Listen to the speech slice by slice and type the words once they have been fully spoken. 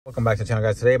Welcome back to the channel,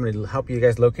 guys. Today I'm going to help you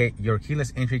guys locate your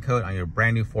keyless entry code on your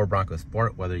brand new Ford Bronco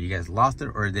Sport. Whether you guys lost it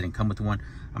or it didn't come with one,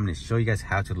 I'm going to show you guys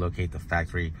how to locate the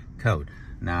factory code.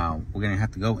 Now we're going to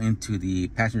have to go into the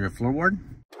passenger floorboard.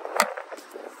 All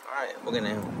right, we're going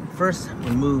to first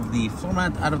remove the floor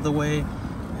mat out of the way,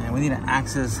 and we need to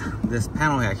access this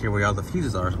panel back here where all the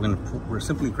fuses are. So we're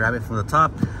simply grab it from the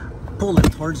top, pull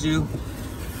it towards you,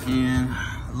 and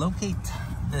locate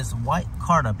this white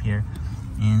card up here.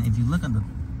 And if you look at the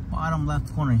bottom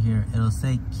left corner here, it'll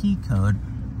say key code,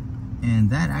 and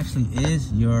that actually is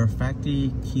your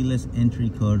factory keyless entry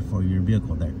code for your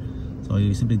vehicle there. So all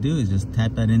you simply do is just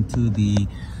tap that into the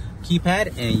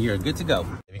keypad and you're good to go.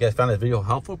 If you guys found this video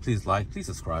helpful, please like, please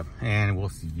subscribe, and we'll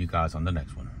see you guys on the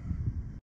next one.